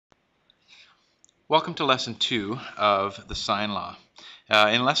Welcome to Lesson 2 of the Sine Law.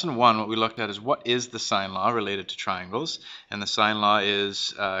 In Lesson 1, what we looked at is what is the sine law related to triangles. And the sine law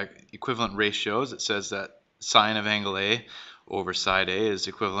is equivalent ratios. It says that sine of angle A over side A is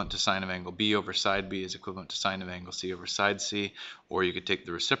equivalent to sine of angle B over side B is equivalent to sine of angle C over side C, or you could take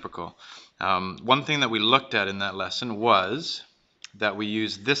the reciprocal. One thing that we looked at in that lesson was that we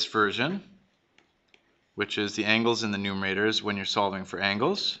use this version, which is the angles in the numerators when you're solving for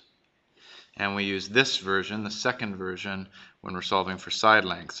angles. And we use this version, the second version, when we're solving for side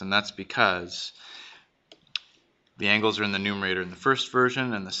lengths. And that's because the angles are in the numerator in the first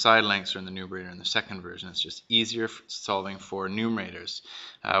version and the side lengths are in the numerator in the second version. It's just easier for solving for numerators.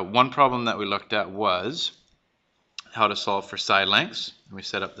 One problem that we looked at was how to solve for side lengths. We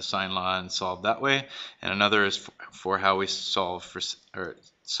set up the sine law and solved that way. And another is for how we solve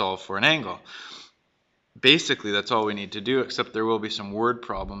for an angle. Basically, that's all we need to do, except there will be some word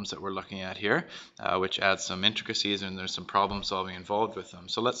problems that we're looking at here, which adds some intricacies, and there's some problem solving involved with them.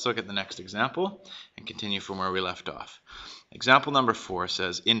 So let's look at the next example and continue from where we left off. Example number 4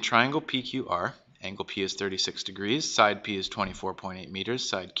 says, in triangle PQR, angle P is 36 degrees, side P is 24.8 meters,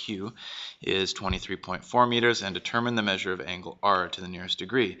 side Q is 23.4 meters, and determine the measure of angle R to the nearest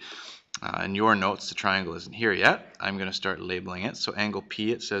degree. In your notes, the triangle isn't here yet. I'm going to start labeling it. So angle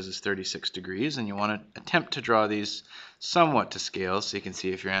P, it says, is 36 degrees, and you want to attempt to draw these somewhat to scale so you can see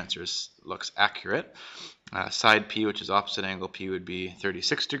if your answer looks accurate. Side P, which is opposite angle P, would be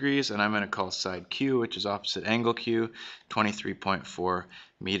 36 degrees, and I'm going to call side Q, which is opposite angle Q, 23.4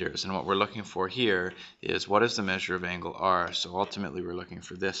 meters. And what we're looking for here is what is the measure of angle R. So ultimately, we're looking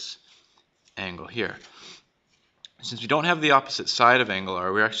for this angle here. Since we don't have the opposite side of angle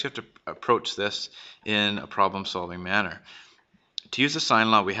R, we actually have to approach this in a problem-solving manner. To use the sine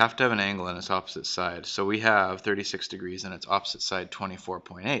law, we have to have an angle in its opposite side. So we have 36 degrees and its opposite side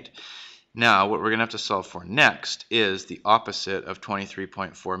 24.8. Now, what we're going to have to solve for next is the opposite of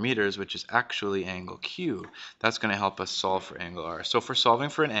 23.4 meters, which is actually angle Q. That's going to help us solve for angle R. So for solving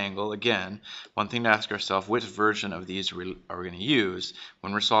for an angle, again, one thing to ask ourselves, which version of these are we going to use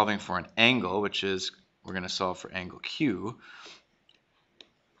when we're solving for an angle, which is we're going to solve for angle Q.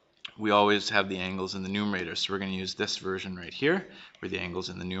 We always have the angles in the numerator, so we're going to use this version right here where the angle's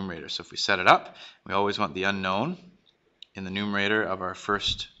in the numerator. So if we set it up, we always want the unknown in the numerator of our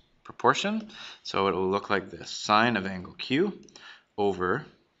first proportion. So it will look like this. Sine of angle Q over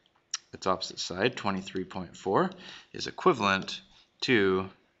its opposite side, 23.4, is equivalent to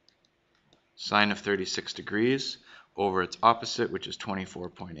sine of 36 degrees over its opposite, which is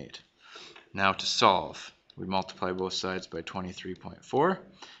 24.8. Now to solve, we multiply both sides by 23.4.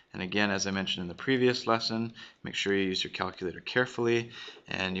 And again, as I mentioned in the previous lesson, make sure you use your calculator carefully,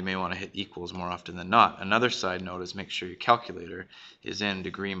 and you may want to hit equals more often than not. Another side note is make sure your calculator is in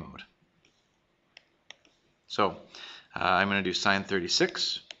degree mode. So I'm going to do sine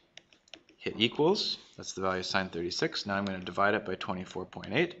 36, hit equals. That's the value of sine 36. Now I'm going to divide it by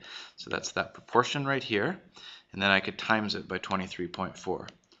 24.8. So that's that proportion right here. And then I could times it by 23.4.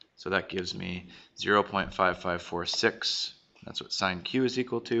 So that gives me 0.5546. That's what sine Q is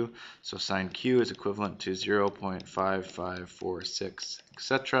equal to. So sine Q is equivalent to 0.5546,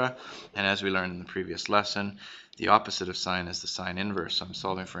 etc. And as we learned in the previous lesson, the opposite of sine is the sine inverse. So I'm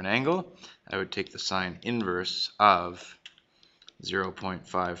solving for an angle. I would take the sine inverse of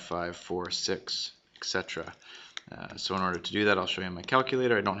 0.5546, etc. So in order to do that, I'll show you on my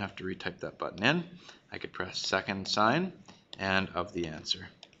calculator. I don't have to retype that button in. I could press second sine and of the answer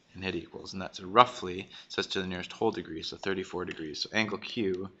and hit equals, and that's roughly sets to the nearest whole degree, so 34 degrees. So angle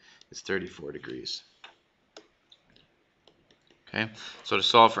Q is 34 degrees. Okay, so to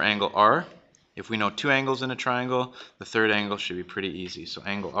solve for angle R, if we know two angles in a triangle, the third angle should be pretty easy. So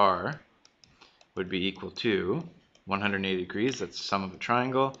angle R would be equal to 180 degrees, that's the sum of a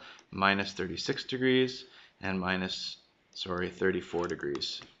triangle, minus 36 degrees, and minus, 34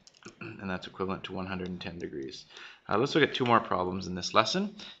 degrees. And that's equivalent to 110 degrees. Let's look at two more problems in this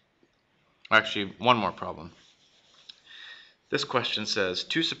lesson. Actually, one more problem. This question says,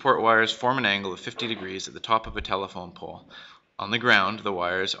 two support wires form an angle of 50 degrees at the top of a telephone pole. On the ground, the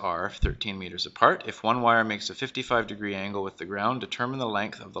wires are 13 meters apart. If one wire makes a 55-degree angle with the ground, determine the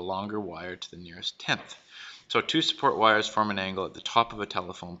length of the longer wire to the nearest tenth. So two support wires form an angle at the top of a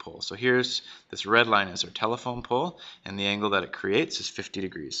telephone pole. So here's this red line is our telephone pole, and the angle that it creates is 50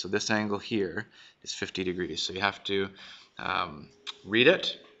 degrees. So this angle here is 50 degrees. So you have to read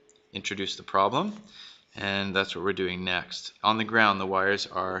it, introduce the problem, and that's what we're doing next. On the ground, the wires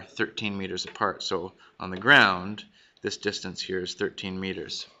are 13 meters apart. So on the ground, this distance here is 13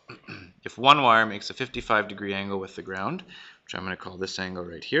 meters. If one wire makes a 55-degree angle with the ground, which I'm going to call this angle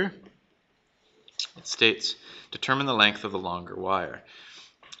right here, It states, determine the length of the longer wire.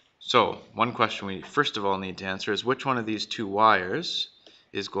 So one question we first of all need to answer is which one of these two wires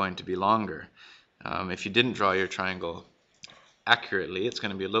is going to be longer? If you didn't draw your triangle accurately, it's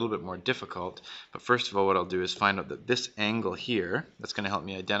going to be a little bit more difficult. But first of all, what I'll do is find out that this angle here, that's going to help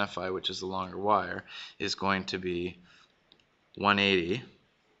me identify which is the longer wire, is going to be 180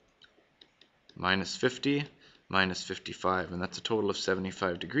 minus 50 minus 55, and that's a total of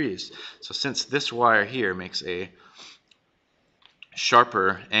 75 degrees. So since this wire here makes a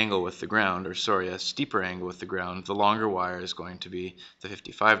sharper angle with the ground, or sorry, a steeper angle with the ground, the longer wire is going to be the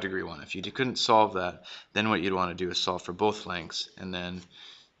 55-degree one. If you couldn't solve that, then what you'd want to do is solve for both lengths and then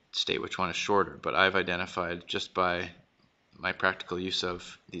state which one is shorter. But I've identified just by my practical use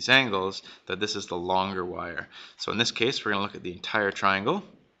of these angles that this is the longer wire. So in this case, we're going to look at the entire triangle.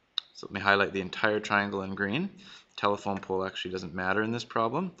 So let me highlight the entire triangle in green. Telephone pole actually doesn't matter in this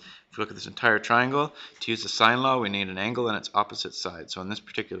problem. If we look at this entire triangle, to use the sine law, we need an angle and its opposite side. So in this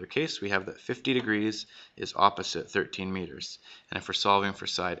particular case, we have that 50 degrees is opposite 13 meters. And if we're solving for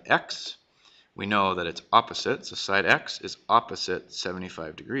side x, we know that it's opposite, so side x is opposite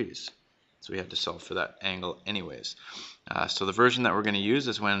 75 degrees. So we had to solve for that angle anyways. So the version that we're going to use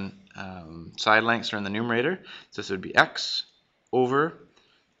is when side lengths are in the numerator. So this would be x over,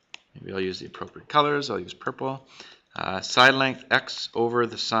 maybe I'll use the appropriate colors, I'll use purple. Side length x over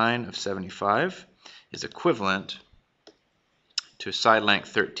the sine of 75 is equivalent to side length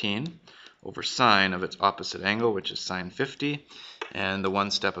 13 over sine of its opposite angle, which is sine 50. And the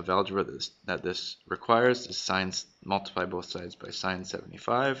one step of algebra that this requires is multiply both sides by sine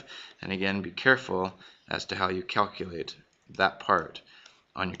 75. And again, be careful as to how you calculate that part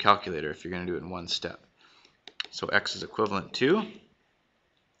on your calculator if you're going to do it in one step. So x is equivalent to, and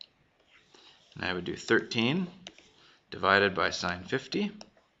I would do 13 divided by sine 50,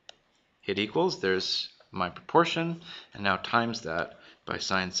 hit equals, there's my proportion, and now times that by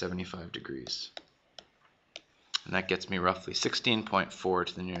sine 75 degrees. And that gets me roughly 16.4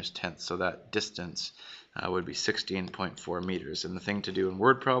 to the nearest tenth, so that distance would be 16.4 meters. And the thing to do in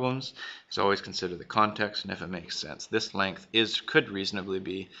word problems is always consider the context and if it makes sense. This length could reasonably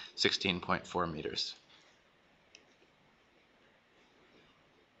be 16.4 meters.